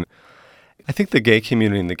really been. I think the gay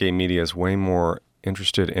community and the gay media is way more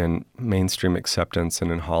interested in mainstream acceptance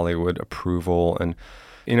and in Hollywood approval. And,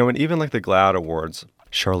 you know, and even like the GLAAD Awards,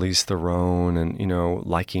 Charlize Theron and, you know,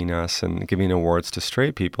 liking us and giving awards to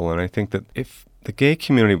straight people. And I think that if the gay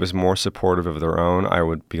community was more supportive of their own, I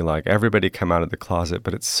would be like, everybody come out of the closet.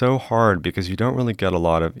 But it's so hard because you don't really get a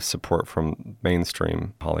lot of support from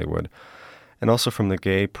mainstream Hollywood. And also from the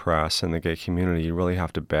gay press and the gay community, you really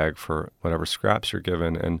have to beg for whatever scraps you're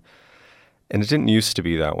given. And it didn't used to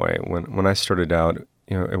be that way. When I started out,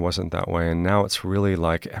 it wasn't that way. And now it's really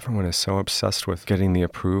like everyone is so obsessed with getting the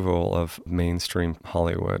approval of mainstream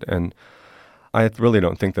Hollywood. And I really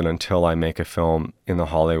don't think that until I make a film in the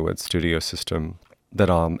Hollywood studio system that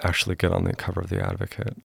I'll actually get on the cover of The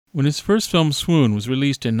Advocate. When his first film, Swoon, was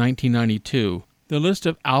released in 1992, the list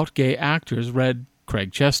of out gay actors read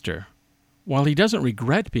Craig Chester. While he doesn't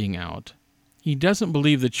regret being out, he doesn't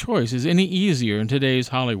believe the choice is any easier in today's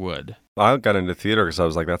Hollywood. I got into theater because I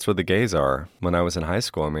was like, that's where the gays are. When I was in high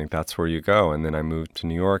school, I mean, that's where you go. And then I moved to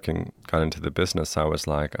New York and got into the business. I was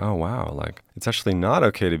like, oh, wow, like, it's actually not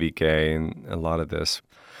okay to be gay in a lot of this.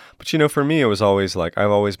 But, for me, it was always like,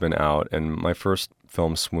 I've always been out. And my first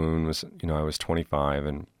film, Swoon, was, I was 25.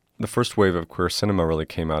 And the first wave of queer cinema really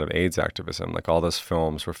came out of AIDS activism. Like, all those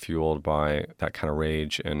films were fueled by that kind of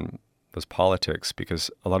rage and those politics,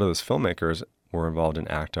 because a lot of those filmmakers were involved in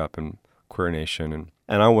ACT UP and Queer Nation.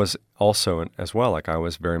 And I was also as well, like I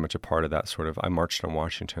was very much a part of that sort of, I marched on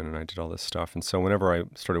Washington and I did all this stuff. And so whenever I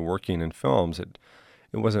started working in films, it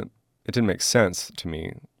didn't make sense to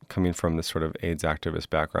me, coming from this sort of AIDS activist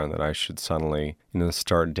background, that I should suddenly,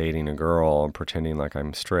 start dating a girl and pretending like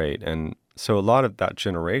I'm straight. And so a lot of that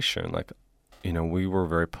generation, like, we were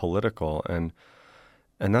very political, and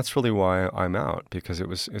that's really why I'm out, because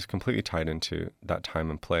it's completely tied into that time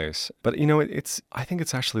and place. But, I think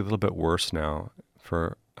it's actually a little bit worse now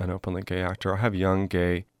for an openly gay actor. I have young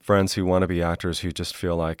gay friends who want to be actors who just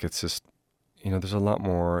feel like it's just, there's a lot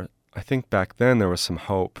more. I think back then there was some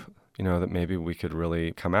hope, that maybe we could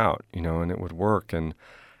really come out, and it would work. And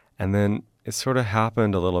then it sort of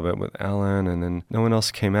happened a little bit with Ellen, and then no one else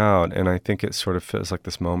came out. And I think it sort of feels like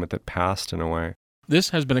this moment that passed in a way. This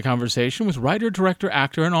has been a conversation with writer, director,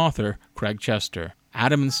 actor, and author Craig Chester.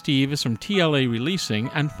 Adam and Steve is from TLA Releasing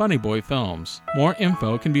and Funny Boy Films. More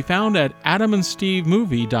info can be found at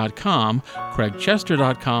adamandstevemovie.com,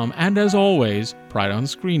 craigchester.com, and as always,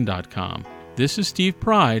 prideonscreen.com. This is Steve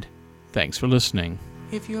Pride. Thanks for listening.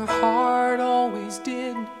 If your heart always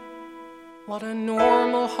did what a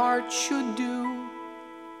normal heart should do,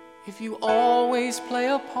 if you always play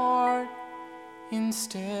a part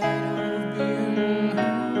instead of being who you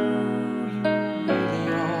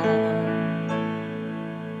really are,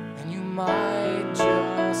 then you might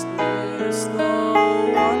just miss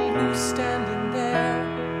the one who's standing there.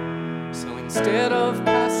 So instead of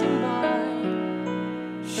passing by,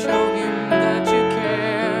 show him that you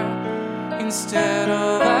care. Instead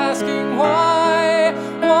of asking why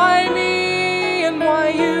me and why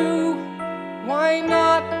you, why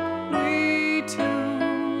not we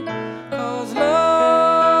too? 'Cause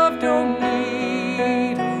love don't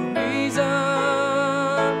need a reason.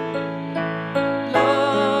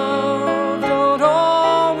 Love don't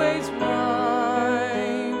always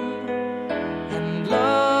rhyme, and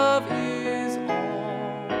love is all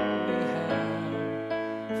we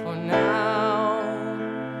have for now.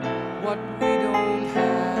 What we don't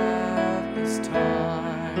have is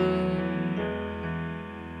time.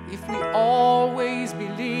 If we always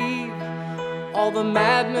believe all the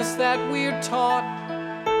madness that we're taught,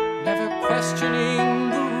 never questioning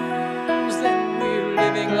the rules, then we're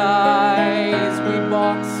living lies we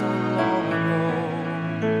bought so long ago.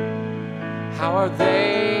 How are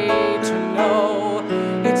they to know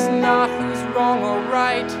it's not who's wrong or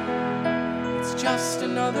right? It's just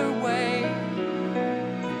another way.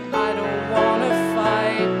 I don't wanna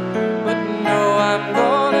fight, but no, I'm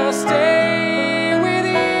gonna stay with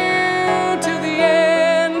you till the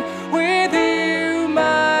end, with you,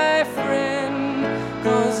 my friend.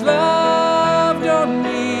 'Cause love don't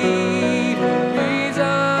need a reason.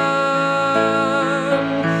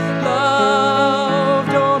 Love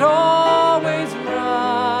don't always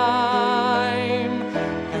rhyme,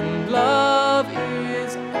 and love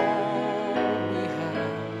is all we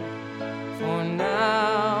have for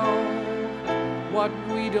now. What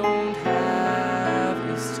we don't have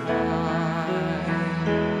is time.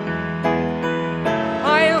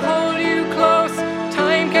 I'll hold you close,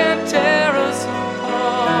 time can't tear us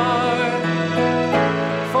apart.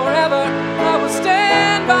 Forever I will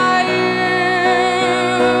stand by you.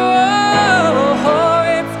 Oh,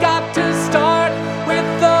 it's got to start with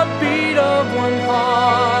the beat of one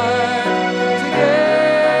heart.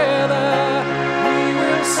 Together we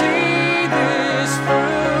will see this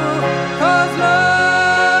through. 'Cause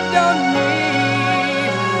love don't need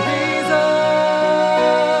a reason.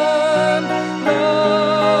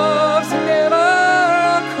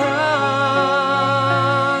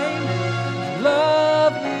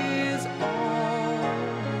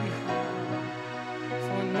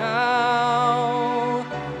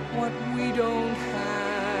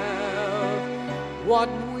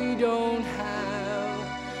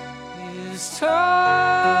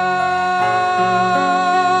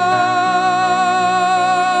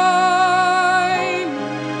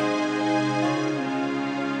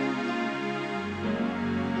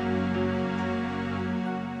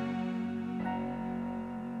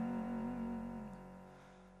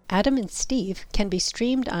 Adam and Steve can be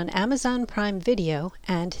streamed on Amazon Prime Video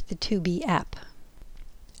and the Tubi app.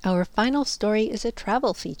 Our final story is a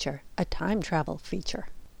travel feature, a time travel feature,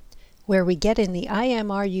 where we get in the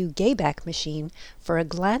IMRU Gayback machine for a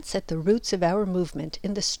glance at the roots of our movement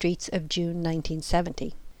in the streets of June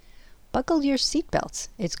 1970. Buckle your seatbelts.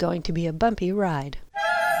 It's going to be a bumpy ride.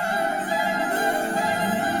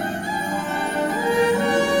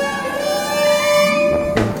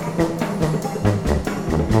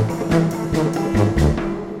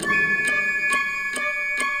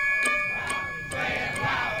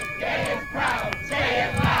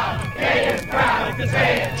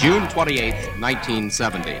 June 28,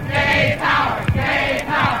 1970. Gay power! Gay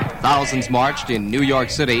power! Thousands marched in New York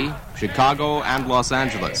City, Chicago, and Los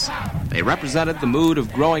Angeles. They represented the mood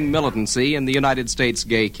of growing militancy in the United States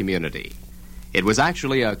gay community. It was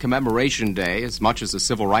actually a commemoration day as much as a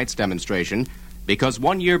civil rights demonstration, because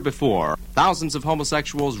 1 year before, thousands of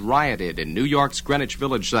homosexuals rioted in New York's Greenwich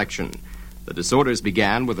Village section. The disorders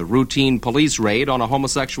began with a routine police raid on a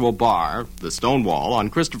homosexual bar, the Stonewall, on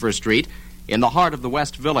Christopher Street, in the heart of the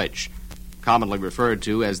West Village, commonly referred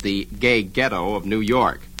to as the gay ghetto of New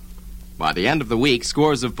York. By the end of the week,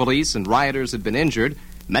 scores of police and rioters had been injured,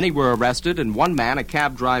 many were arrested, and one man, a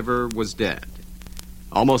cab driver, was dead.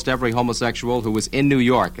 Almost every homosexual who was in New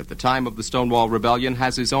York at the time of the Stonewall Rebellion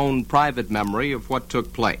has his own private memory of what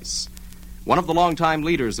took place. One of the longtime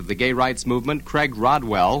leaders of the gay rights movement, Craig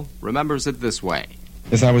Rodwell, remembers it this way.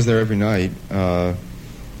 Yes, I was there every night. The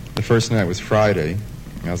first night was Friday.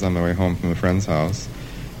 I was on my way home from a friend's house.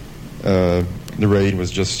 The raid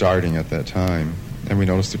was just starting at that time, and we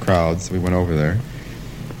noticed a crowd, so we went over there.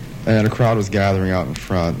 And a crowd was gathering out in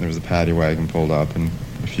front, and there was a paddy wagon pulled up and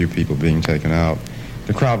a few people being taken out.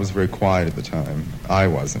 The crowd was very quiet at the time. I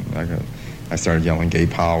wasn't. I started yelling gay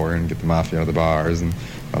power and get the mafia out of the bars, and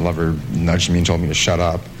my lover nudged me and told me to shut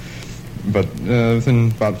up. But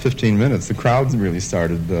within about 15 minutes, the crowds really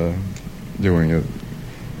started doing it,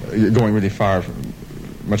 going really far,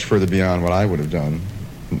 much further beyond what I would have done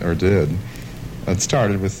or did. It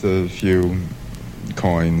started with a few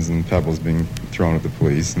coins and pebbles being thrown at the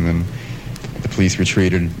police, and then the police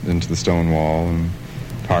retreated into the Stonewall, and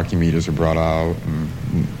parking meters were brought out, and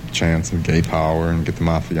chants of gay power and get the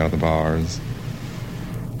mafia out of the bars.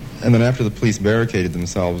 And then after the police barricaded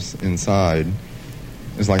themselves inside,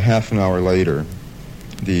 it was like half an hour later,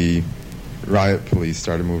 the riot police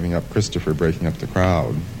started moving up Christopher, breaking up the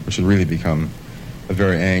crowd, which had really become a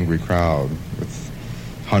very angry crowd with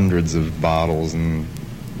hundreds of bottles and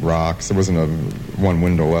rocks. There wasn't one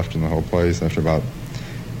window left in the whole place after about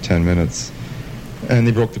 10 minutes. And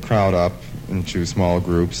they broke the crowd up into small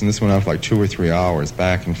groups, and this went on for like 2 or 3 hours,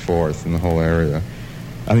 back and forth in the whole area.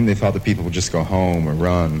 I think they thought that people would just go home or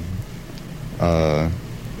run,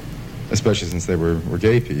 especially since they were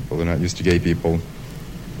gay people. They're not used to gay people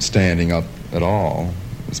standing up at all,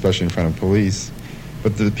 especially in front of police.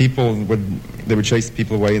 But the people would chase the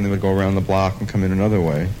people away, and they would go around the block and come in another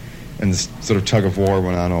way. And this sort of tug of war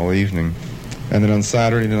went on all evening. And then on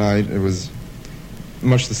Saturday night, it was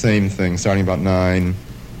much the same thing. Starting about 9,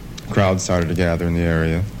 crowds started to gather in the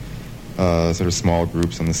area, sort of small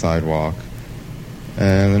groups on the sidewalk.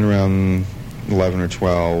 And then around 11 or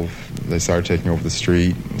 12, they started taking over the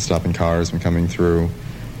street and stopping cars from coming through,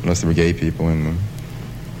 unless there were gay people in them.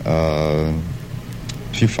 A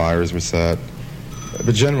few fires were set.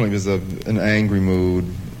 But generally it was an angry mood,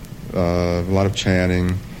 a lot of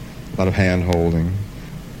chanting, a lot of hand-holding,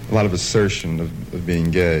 a lot of assertion of being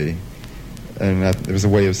gay. And it was a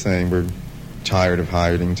way of saying we're tired of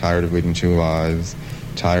hiding, tired of leading 2 lives,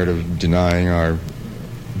 tired of denying our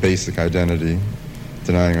basic identity,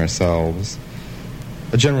 denying ourselves.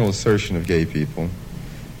 A general assertion of gay people.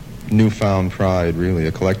 Newfound pride, really,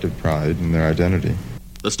 a collective pride in their identity.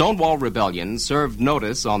 The Stonewall Rebellion served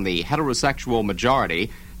notice on the heterosexual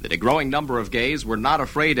majority that a growing number of gays were not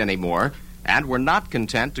afraid anymore and were not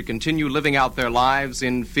content to continue living out their lives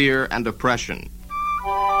in fear and oppression.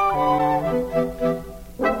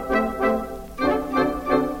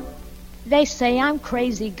 They say I'm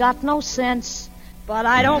crazy, got no sense, but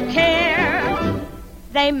I don't care.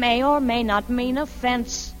 They may or may not mean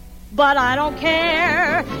offense, but I don't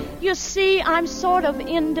care. You see, I'm sort of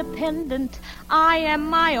independent. I am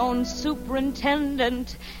my own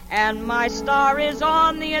superintendent, and my star is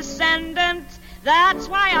on the ascendant. That's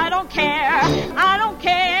why I don't care. I don't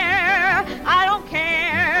care. I don't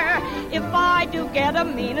care if I do get a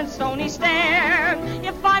mean and stony stare.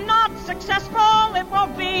 If I'm not successful, it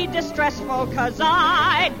won't be distressful, 'cause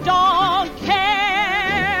I don't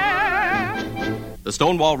care. The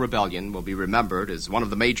Stonewall Rebellion will be remembered as one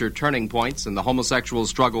of the major turning points in the homosexual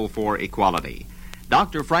struggle for equality.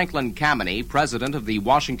 Dr. Franklin Kameny, president of the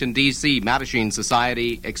Washington, D.C. Mattachine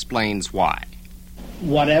Society, explains why.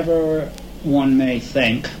 Whatever one may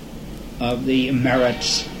think of the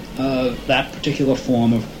merits of that particular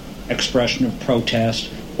form of expression of protest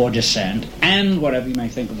or dissent, and whatever you may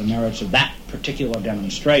think of the merits of that particular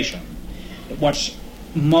demonstration, those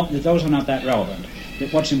are not that relevant.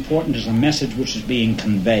 What's important is the message which is being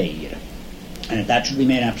conveyed, and that should be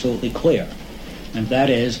made absolutely clear. And that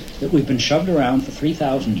is that we've been shoved around for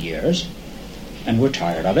 3,000 years, and we're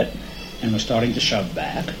tired of it, and we're starting to shove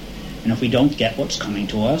back. And if we don't get what's coming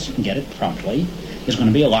to us and get it promptly, there's going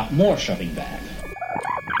to be a lot more shoving back.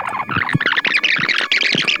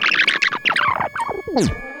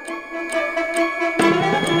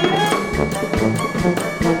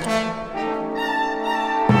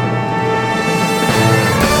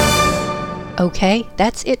 Okay,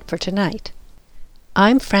 that's it for tonight.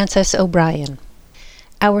 I'm Frances O'Brien.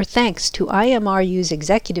 Our thanks to IMRU's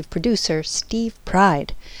executive producer, Steve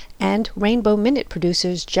Pride, and Rainbow Minute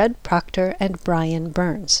producers Judd Proctor and Brian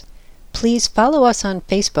Burns. Please follow us on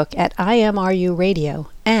Facebook at IMRU Radio,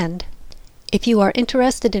 and if you are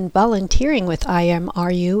interested in volunteering with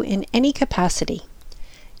IMRU in any capacity,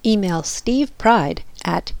 email Steve Pride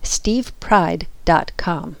at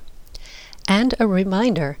stevepride.com. And a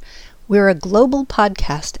reminder, we're a global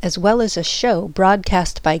podcast as well as a show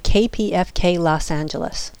broadcast by KPFK Los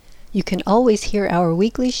Angeles. You can always hear our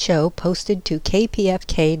weekly show posted to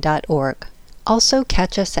kpfk.org. Also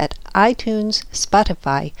catch us at iTunes,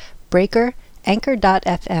 Spotify, Breaker,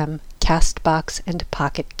 Anchor.fm, CastBox, and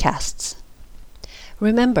Pocket Casts.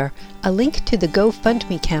 Remember, a link to the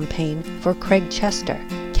GoFundMe campaign for Craig Chester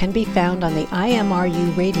can be found on the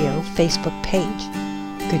IMRU Radio Facebook page.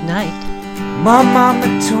 Good night. My mama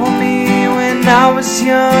told me when I was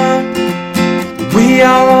young, we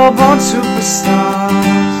are all born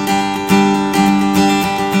superstars.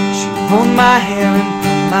 She pulled my hair and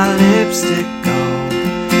put my lipstick on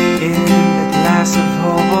in the glass of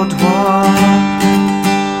Haut-Boudoir.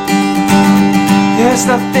 There's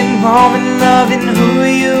nothing wrong with loving who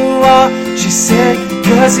you are, she said,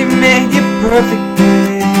 'cause he made you perfect,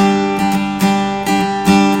 babe.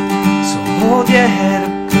 So hold your head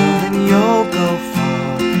up, you'll go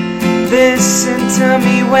far. Listen to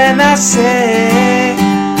me when I say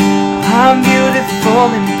I'm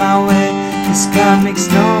beautiful in my way, 'cause God makes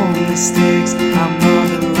no mistakes. I'm on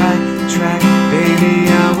the right track, baby,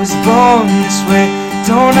 I was born this way.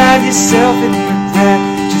 Don't hide yourself in regret,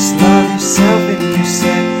 just love yourself and you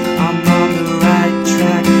said I'm on the right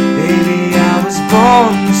track, baby, I was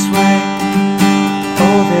born this way.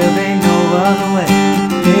 Oh, there ain't no other way,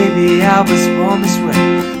 baby, I was born this way.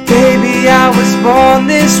 Baby, I was born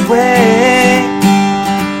this way.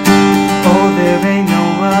 Oh, there ain't no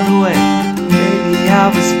other way. Baby, I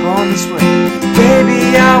was born this way.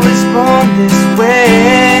 Baby, I was born this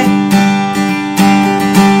way.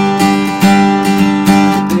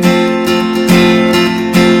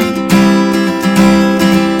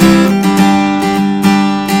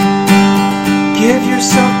 Give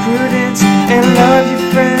yourself prudence and love your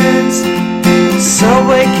friends.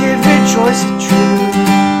 Subway kid, rejoice the truth.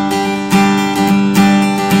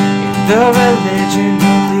 The religion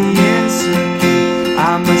of the insecure,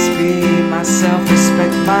 I must be myself,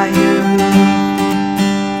 respect my youth.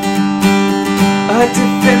 A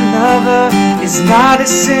different lover is not a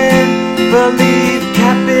sin, believe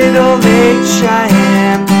capital H I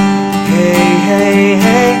am. Hey, hey,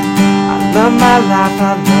 hey, I love my life, I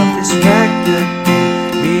love this record.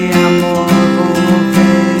 Mi amor,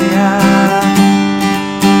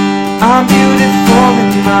 I'm beautiful in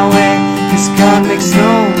my way, 'cause God makes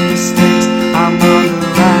no mistakes. I'm on the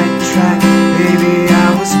right track, baby, I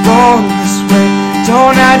was born this way.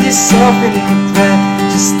 Don't hide yourself in regret,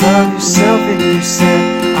 just love yourself and you said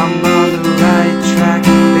I'm on the right track,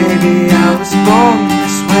 baby, I was born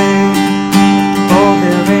this way. Oh,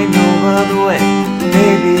 there ain't no other way,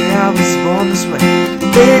 baby, I was born this way.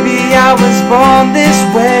 Baby, I was born this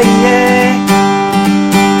way, yeah.